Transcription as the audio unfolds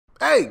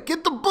Hey,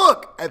 get the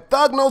book at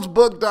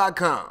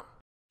thugnotesbook.com.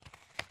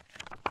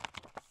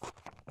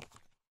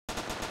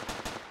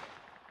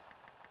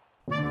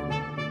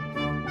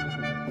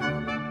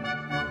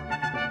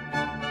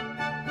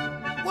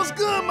 What's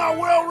good, my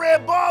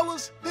well-read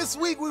ballers? This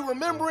week we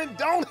remembering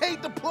Don't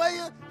Hate the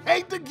Player,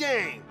 Hate the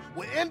Game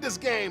with Ender's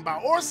Game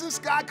by Orson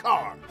Scott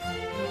Card.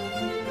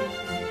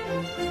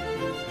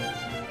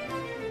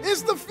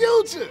 It's the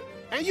future,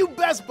 and you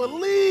best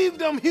believe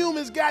them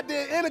humans got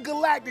their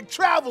intergalactic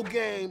travel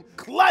game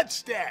clutch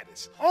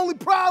status. Only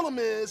problem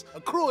is a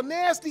crew of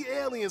nasty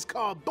aliens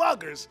called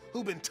buggers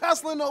who've been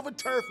tussling over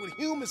turf with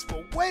humans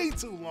for way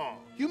too long.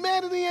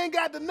 Humanity ain't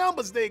got the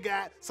numbers they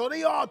got, so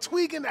they all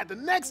tweaking that the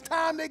next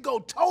time they go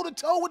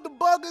toe-to-toe with the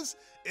buggers,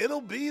 it'll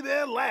be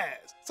their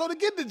last. So to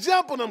get the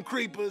jump on them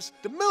creepers,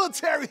 the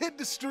military hit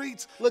the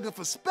streets looking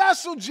for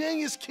special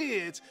genius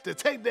kids to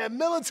take their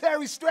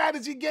military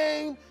strategy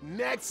game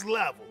next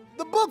level.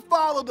 The book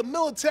followed the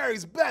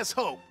military's best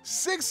hope,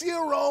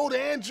 6-year-old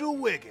Andrew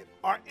Wiggin,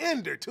 or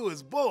Ender to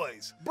his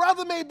boys.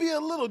 Brother may be a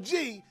little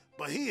G,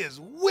 but he is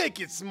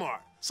wicked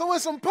smart. So when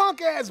some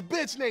punk-ass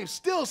bitch named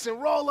Stilson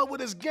roll up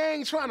with his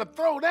gang trying to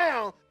throw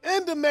down,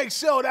 Ender makes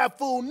sure that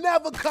fool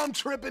never come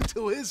tripping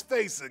to his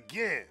face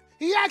again.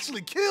 He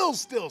actually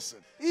kills Stilson,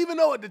 even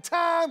though at the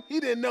time, he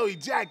didn't know he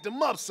jacked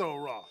him up so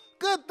raw.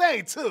 Good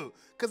thing too,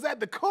 cause at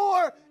the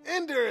core,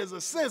 Ender is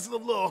a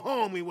sensitive little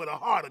homie with a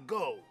heart of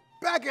gold.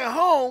 Back at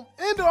home,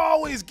 Ender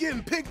always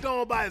getting picked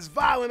on by his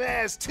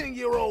violent-ass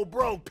 10-year-old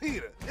bro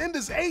Peter.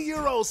 Ender's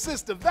 8-year-old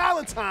sister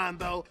Valentine,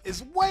 though,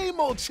 is way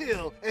more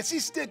chill, and she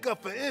stick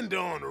up for Ender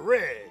on the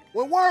reg.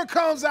 When word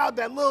comes out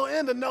that little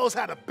Ender knows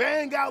how to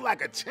bang out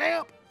like a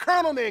champ,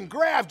 Colonel named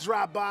Graf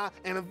drop by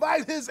and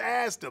invite his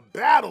ass to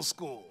battle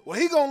school, where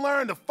he gonna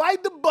learn to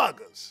fight the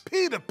buggers.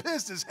 Peter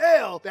pissed as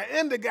hell that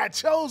Ender got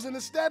chosen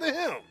instead of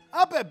him.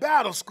 Up at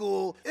battle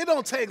school, it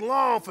don't take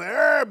long for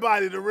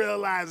everybody to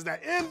realize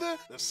that Ender,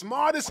 the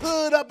smartest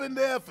hood up in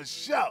there for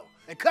show.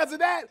 And cause of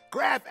that,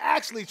 Graf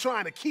actually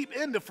trying to keep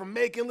Ender from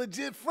making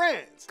legit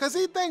friends. Cause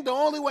he think the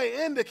only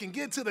way Ender can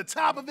get to the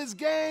top of his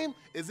game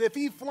is if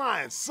he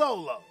flying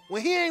solo.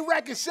 When he ain't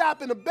wrecking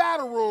shop in the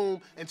battle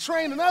room and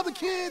training other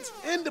kids,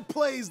 Ender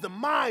plays the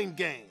mind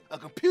game, a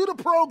computer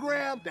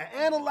program that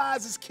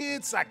analyzes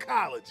kids'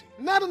 psychology.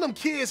 None of them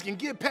kids can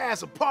get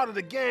past a part of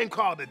the game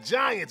called the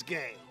Giants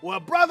game, where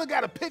a brother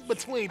gotta pick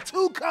between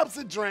 2 cups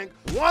of drink,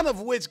 one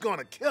of which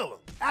gonna kill him.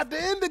 After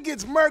Ender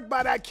gets murked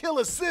by that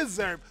killer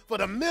scissor for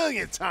the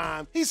 1,000,000th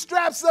time, he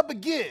straps up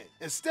again.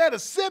 Instead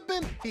of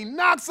sipping, he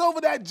knocks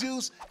over that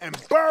juice and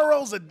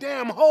burrows a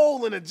damn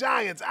hole in the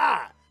Giant's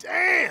eye.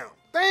 Damn!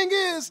 Thing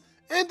is,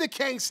 Ender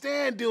can't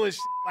stand doing shit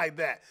like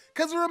that,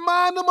 cause it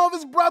remind him of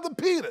his brother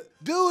Peter.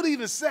 Dude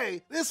even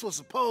say, this was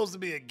supposed to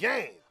be a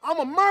game. I'm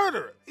a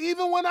murderer,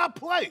 even when I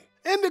play.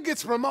 Ender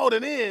gets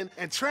promoted in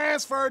and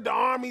transferred to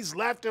armies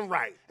left and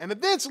right, and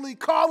eventually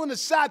calling the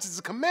shots as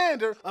the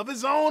commander of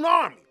his own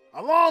army.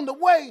 Along the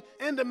way,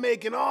 Ender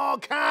making all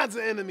kinds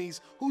of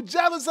enemies who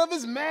jealous of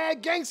his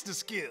mad gangster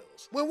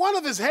skills. When one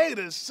of his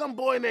haters, some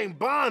boy named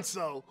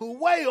Bonzo, who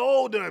way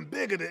older and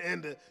bigger than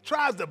Ender,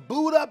 tries to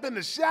boot up in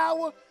the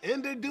shower,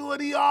 Ender do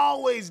what he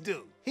always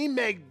do. He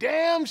make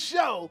damn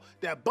sure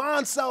that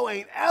Bonzo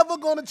ain't ever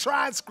gonna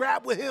try and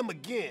scrap with him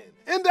again.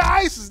 Ender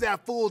ices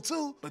that fool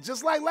too, but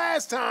just like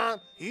last time,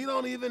 he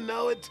don't even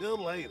know it till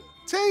later.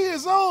 10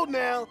 years old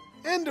now,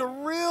 Ender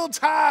real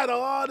tired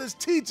of all this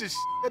teacher shit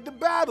at the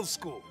battle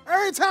school.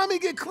 Every time he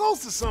get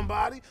close to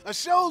somebody or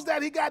shows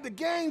that he got the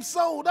game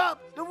sold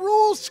up, the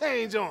rules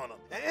change on him,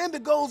 and Ender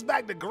goes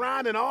back to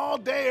grinding all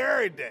day,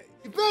 every day.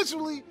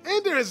 Eventually,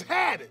 Ender has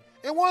had it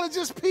and want to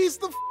just piece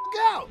the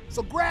out.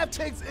 So Graf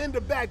takes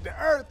Ender back to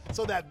Earth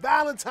so that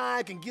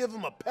Valentine can give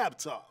him a pep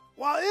talk.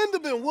 While Ender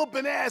been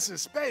whooping ass in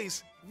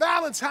space,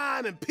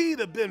 Valentine and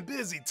Peter been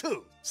busy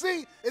too.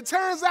 See, it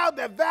turns out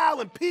that Val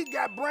and Pete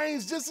got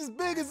brains just as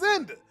big as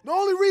Ender. The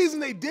only reason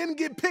they didn't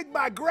get picked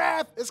by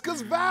Graf is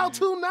cause Val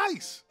too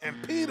nice and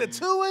Peter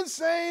too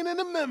insane in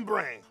the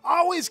membrane,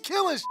 always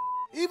killing shit.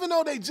 Even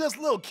though they just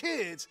little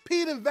kids,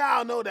 Pete and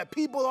Val know that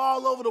people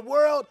all over the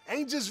world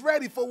ain't just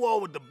ready for war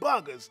with the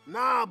buggers.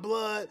 Nah,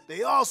 blood,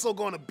 they also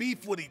gonna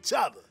beef with each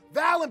other.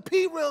 Val and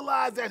Pete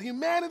realize that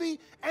humanity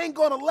ain't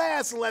gonna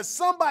last unless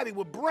somebody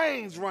with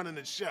brains running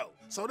the show.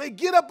 So they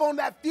get up on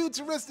that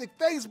futuristic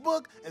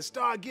Facebook and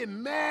start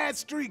getting mad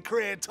street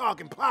cred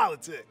talking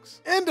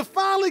politics. Ender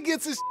finally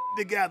gets his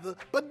together,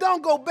 but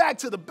don't go back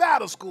to the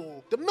battle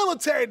school. The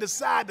military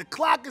decide the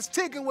clock is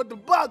ticking with the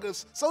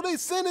buggers, so they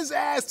send his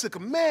ass to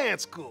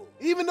command school,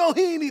 even though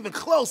he ain't even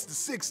close to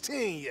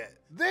 16 yet.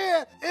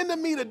 There, Ender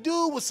meet a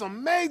dude with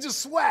some major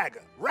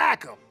swagger,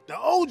 Rackham, the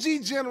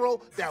OG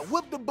general that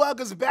whipped the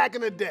buggers back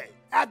in the day.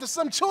 After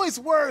some choice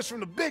words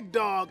from the big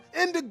dog,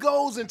 Ender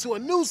goes into a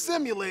new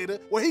simulator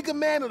where he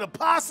commanded a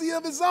posse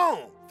of his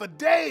own. For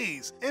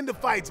days, Ender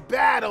fights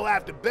battle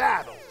after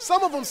battle,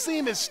 some of them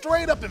seeming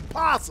straight up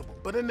impossible,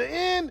 but in the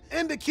end,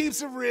 Ender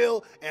keeps it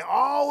real and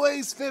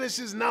always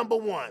finishes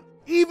 #1,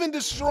 even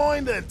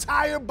destroying the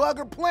entire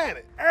bugger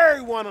planet.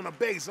 Everyone on the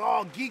base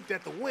all geeked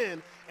at the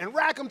win, And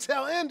Rackham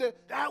tell Ender,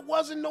 that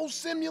wasn't no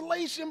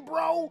simulation,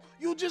 bro.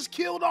 You just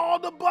killed all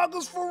the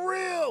buggers for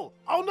real.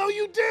 Oh, no,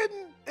 you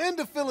didn't.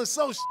 Ender feeling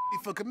so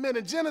shitty for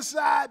committing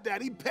genocide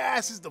that he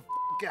passes the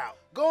out,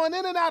 going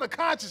in and out of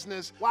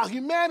consciousness while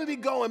humanity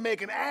go and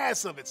make an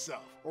ass of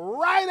itself.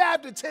 Right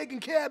after taking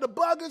care of the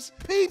buggers,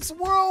 peeps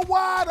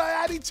worldwide are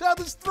at each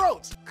other's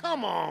throats.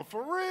 Come on,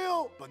 for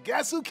real? But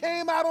guess who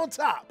came out on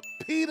top?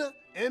 Peter,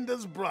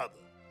 Ender's brother.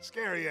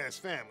 Scary ass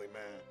family,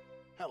 man.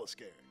 Hella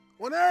scary.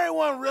 When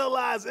everyone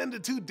realized Ender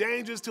too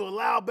dangerous to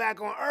allow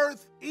back on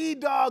Earth,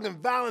 E-Dog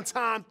and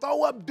Valentine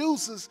throw up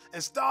deuces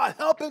and start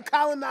helping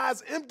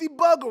colonize empty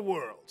bugger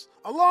worlds.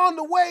 Along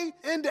the way,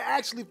 Ender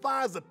actually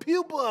finds the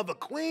pupa of a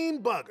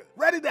queen bugger,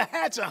 ready to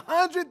hatch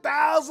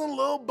 100,000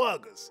 little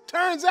buggers.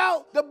 Turns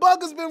out, the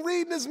bugger's been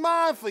reading his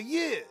mind for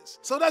years.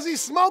 So does he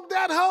smoke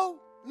that hoe?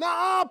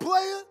 Nah,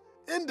 player.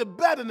 Ender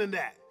better than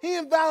that. He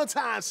and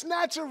Valentine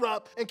snatch her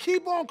up and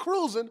keep on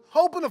cruising,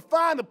 hoping to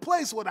find a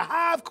place where the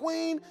Hive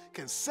Queen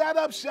can set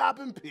up shop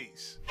in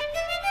peace.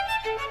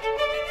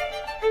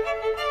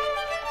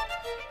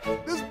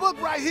 This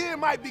book right here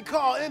might be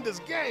called Ender's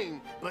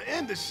Game, but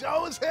Ender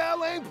sure as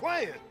hell ain't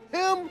playing.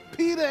 Him,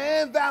 Peter,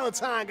 and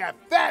Valentine got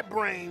fat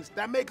brains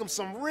that make them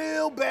some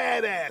real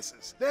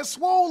badasses. Their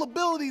swole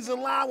abilities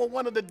in line with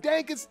one of the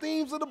dankest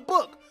themes of the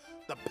book,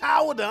 the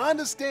power to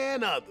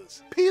understand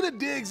others. Peter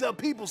digs up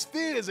people's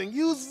fears and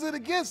uses it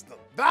against them.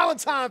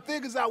 Valentine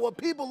figures out what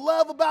people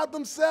love about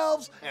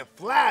themselves and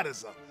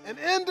flatters them. And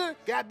Ender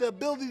got the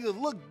ability to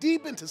look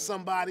deep into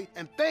somebody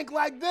and think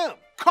like them.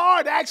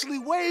 Card actually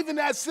waving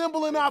that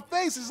symbol in our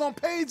faces on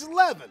page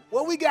 11,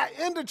 where we got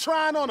Ender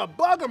trying on a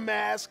bugger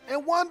mask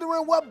and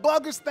wondering what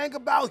buggers think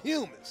about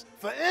humans.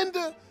 For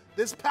Ender,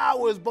 this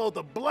power is both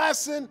a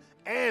blessing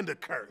and a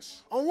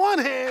curse. On one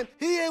hand,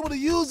 he able to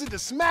use it to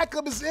smack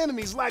up his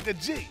enemies like a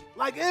G.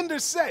 Like Ender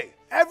say,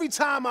 every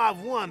time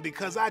I've won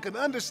because I can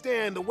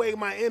understand the way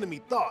my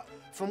enemy thought.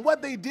 From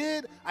what they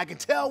did, I can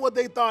tell what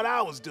they thought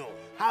I was doing,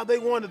 how they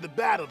wanted the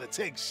battle to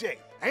take shape.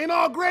 Ain't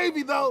all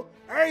gravy though.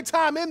 Every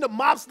time Ender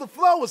mops the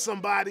floor with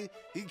somebody,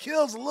 he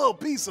kills a little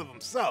piece of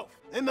himself.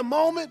 In the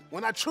moment,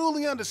 when I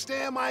truly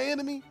understand my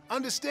enemy,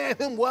 understand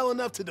him well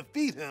enough to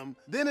defeat him,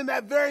 then in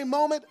that very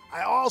moment,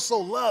 I also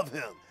love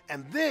him.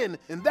 And then,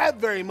 in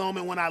that very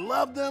moment when I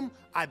love them,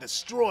 I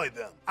destroy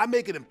them. I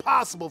make it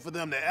impossible for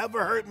them to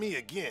ever hurt me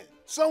again.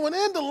 So when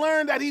Ender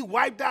learned that he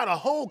wiped out a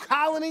whole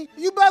colony,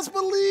 you best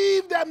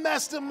believe that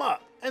messed him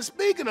up. And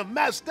speaking of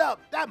messed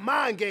up, that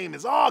mind game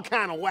is all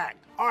kind of whack.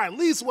 Or at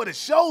least what it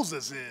shows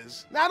us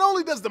is, not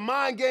only does the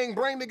mind game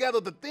bring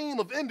together the theme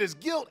of Ender's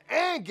guilt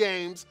and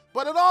games,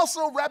 but it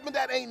also repping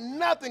that ain't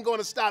nothing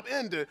gonna stop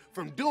Ender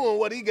from doing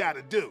what he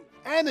gotta do.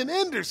 And in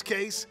Ender's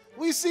case,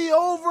 we see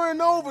over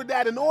and over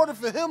that in order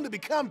for him to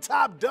become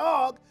top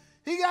dog,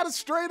 he gotta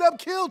straight up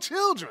kill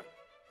children.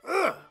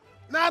 Ugh.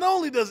 Not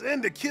only does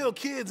Ender kill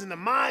kids in the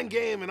mind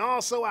game and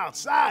also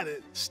outside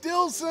it,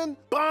 Stilson,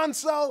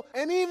 Bonzo,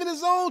 and even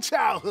his own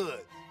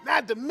childhood.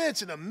 Not to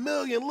mention a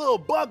million little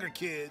bugger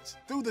kids.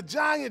 Through the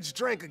giant's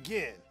drink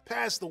again,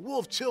 past the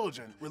wolf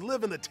children,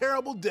 reliving the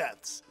terrible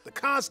deaths, the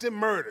constant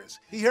murders.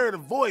 He heard a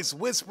voice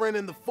whispering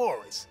in the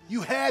forest.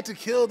 You had to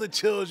kill the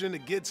children to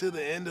get to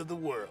the end of the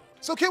world.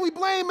 So can we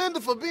blame Ender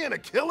for being a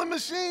killing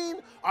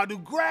machine? Or do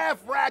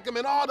Graf, Rackham,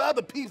 and all the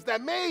other peeps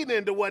that made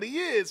Ender what he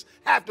is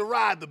have to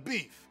ride the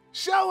beef?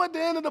 Show at the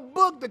end of the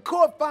book, the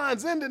court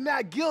finds Ender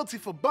not guilty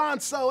for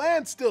Bonzo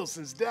and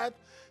Stilson's death,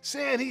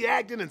 saying he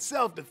acted in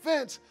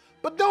self-defense.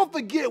 But don't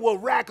forget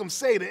what Rackham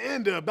say to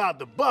Ender about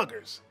the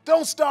buggers.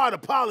 Don't start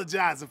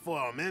apologizing for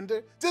them,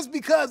 Ender. Just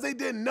because they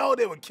didn't know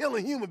they were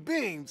killing human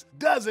beings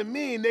doesn't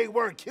mean they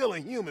weren't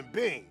killing human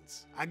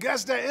beings. I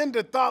guess that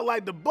Ender thought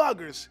like the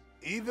buggers,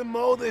 even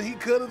more than he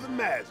could have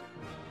imagined.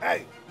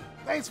 Hey,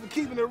 thanks for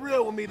keeping it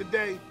real with me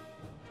today.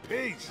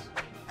 Peace.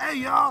 Hey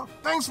y'all,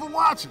 thanks for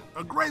watching.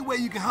 A great way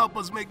you can help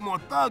us make more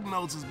Thug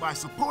Notes is by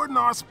supporting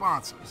our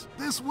sponsors.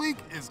 This week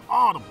is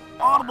Audible.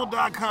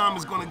 Audible.com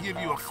is going to give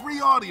you a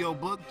free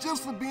audiobook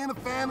just for being a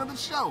fan of the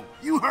show.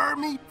 You heard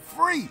me?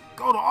 Free.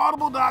 Go to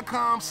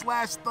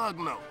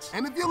audible.com/thugnotes.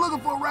 And if you're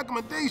looking for a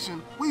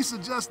recommendation, we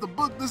suggest the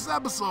book this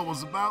episode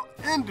was about,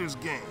 Ender's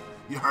Game.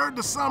 You heard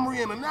the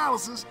summary and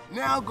analysis,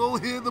 now go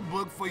hear the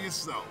book for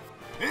yourself.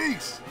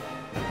 Peace.